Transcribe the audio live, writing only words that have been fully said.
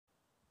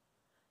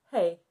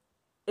Hey,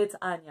 it's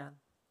Anya.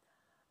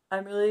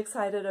 I'm really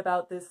excited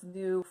about this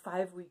new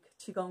 5-week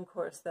Qigong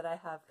course that I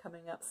have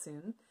coming up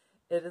soon.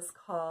 It is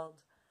called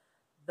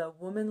The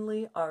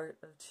Womanly Art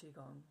of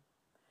Qigong.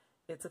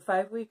 It's a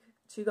 5-week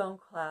Qigong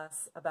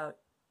class about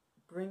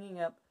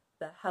bringing up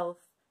the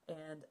health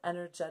and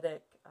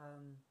energetic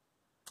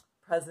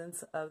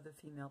presence of the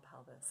female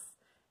pelvis.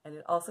 And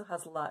it also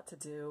has a lot to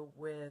do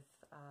with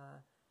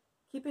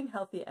keeping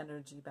healthy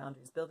energy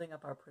boundaries, building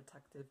up our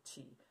protective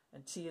qi.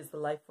 And qi is the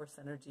life force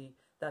energy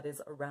that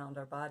is around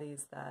our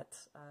bodies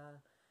that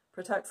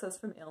protects us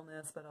from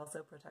illness, but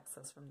also protects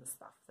us from the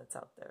stuff that's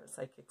out there,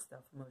 psychic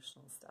stuff,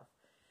 emotional stuff.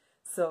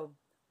 So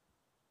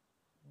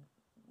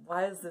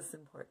why is this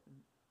important?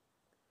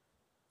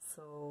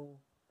 So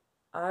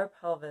our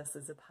pelvis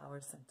is a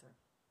power center.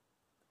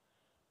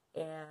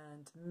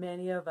 And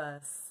many of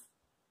us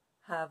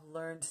have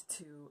learned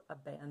to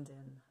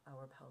abandon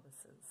our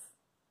pelvises.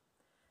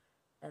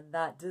 And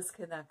that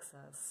disconnects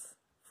us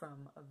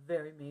from a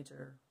very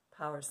major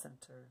power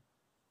center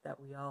that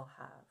we all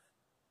have.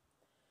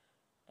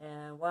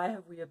 And why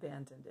have we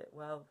abandoned it?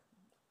 Well,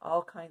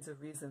 all kinds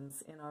of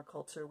reasons. In our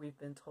culture, we've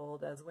been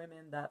told as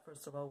women that,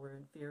 first of all, we're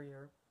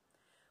inferior.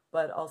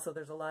 But also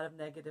there's a lot of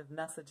negative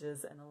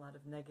messages and a lot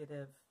of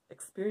negative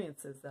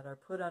experiences that are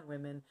put on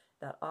women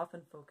that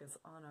often focus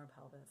on our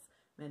pelvis.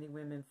 Many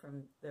women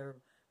from their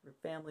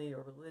family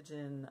or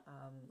religion,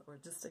 or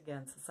just,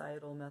 again,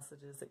 societal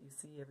messages that you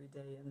see every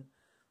day in,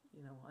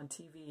 on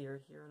TV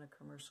or hear in a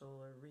commercial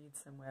or read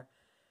somewhere,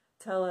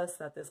 tell us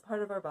that this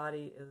part of our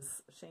body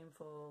is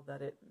shameful, that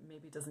it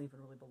maybe doesn't even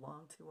really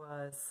belong to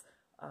us,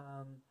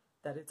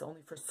 that it's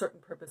only for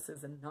certain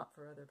purposes and not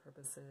for other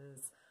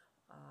purposes.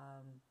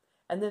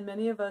 And then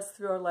many of us,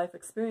 through our life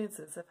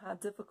experiences, have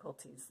had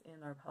difficulties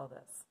in our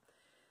pelvis.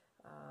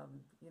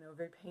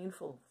 Very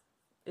painful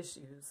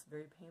issues,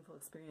 very painful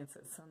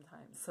experiences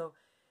sometimes. So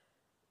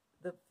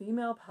the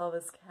female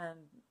pelvis can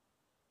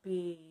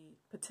be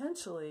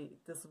potentially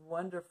this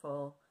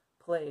wonderful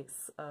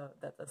place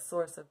that's a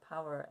source of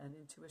power and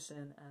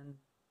intuition and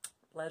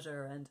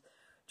pleasure and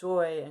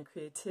joy and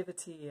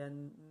creativity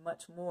and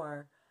much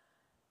more.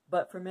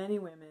 But for many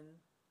women,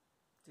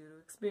 due to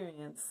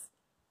experience,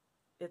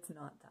 it's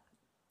not that.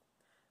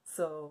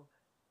 So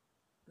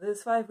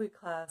this 5-week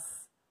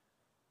class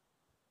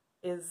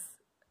is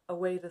a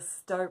way to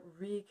start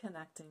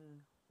reconnecting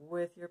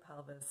with your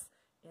pelvis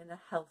in a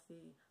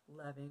healthy,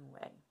 loving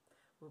way.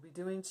 We'll be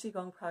doing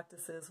Qigong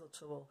practices which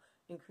will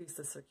increase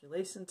the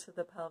circulation to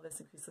the pelvis,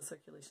 increase the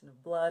circulation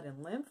of blood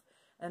and lymph,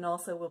 and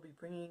also we'll be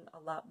bringing a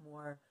lot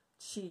more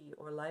qi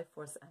or life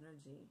force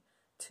energy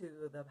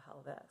to the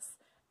pelvis.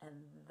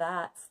 And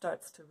that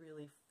starts to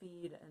really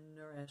feed and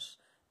nourish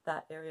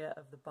that area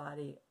of the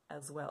body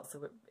as well.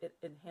 So it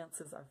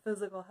enhances our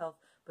physical health,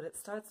 but it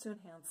starts to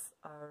enhance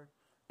our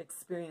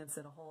experience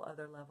at a whole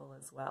other level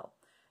as well.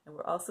 And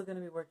we're also going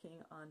to be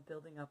working on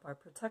building up our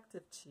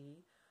protective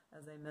qi,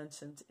 as I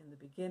mentioned in the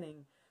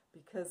beginning,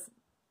 because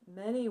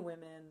many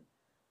women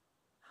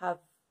have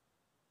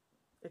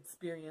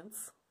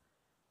experience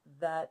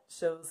that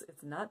shows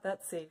it's not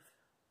that safe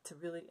to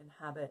really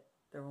inhabit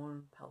their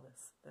own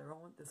pelvis,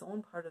 this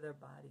own part of their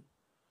body.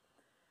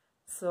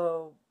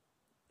 So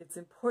it's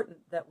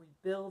important that we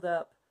build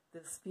up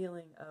this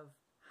feeling of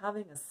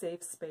having a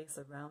safe space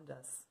around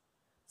us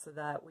so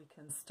that we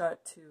can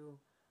start to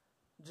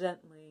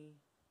gently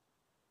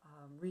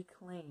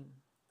reclaim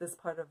this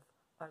part of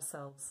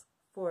ourselves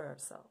for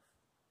ourselves.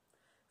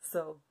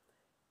 So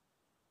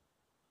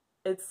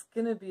it's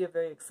going to be a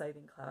very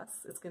exciting class.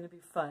 It's going to be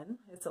fun.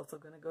 It's also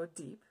going to go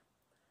deep.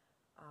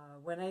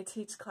 When I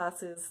teach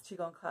classes,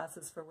 Qigong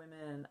classes for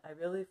women, I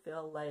really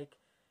feel like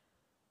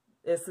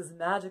it's this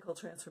magical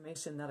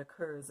transformation that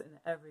occurs in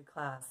every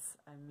class.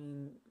 I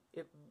mean,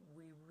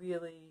 we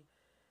really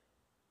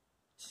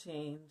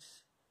change,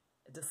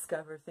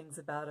 discover things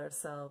about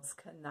ourselves,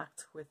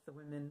 connect with the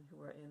women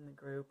who are in the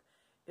group.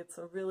 It's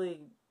a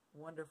really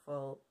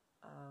wonderful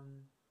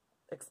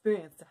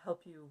experience to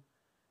help you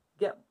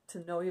get to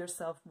know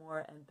yourself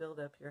more and build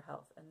up your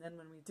health. And then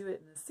when we do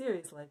it in a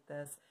series like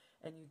this,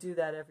 and you do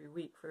that every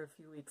week for a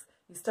few weeks,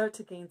 you start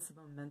to gain some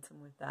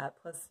momentum with that.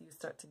 Plus you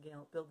start to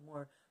build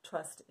more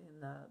trust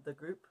in the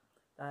group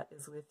that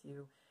is with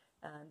you.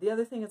 And the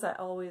other thing is I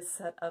always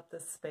set up the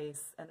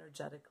space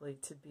energetically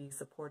to be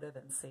supportive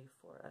and safe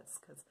for us,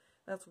 because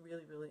that's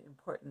really, really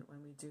important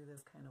when we do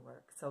this kind of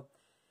work. So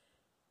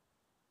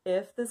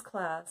if this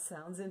class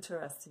sounds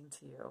interesting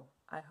to you,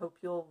 I hope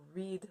you'll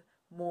read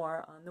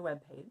more on the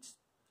webpage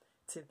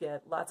to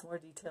get lots more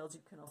details.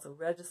 You can also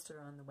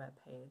register on the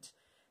webpage.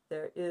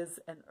 There is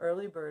an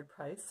early bird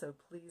price, so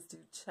please do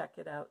check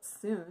it out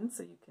soon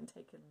so you can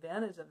take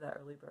advantage of that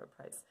early bird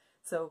price.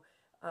 So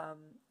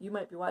you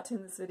might be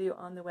watching this video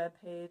on the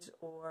webpage,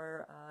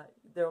 or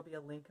there will be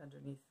a link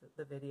underneath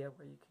the video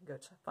where you can go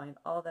find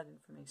all that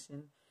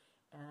information.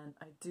 And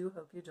I do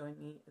hope you join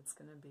me. It's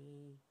going to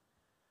be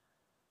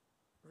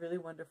really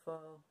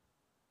wonderful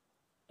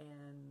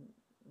and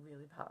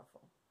really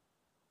powerful.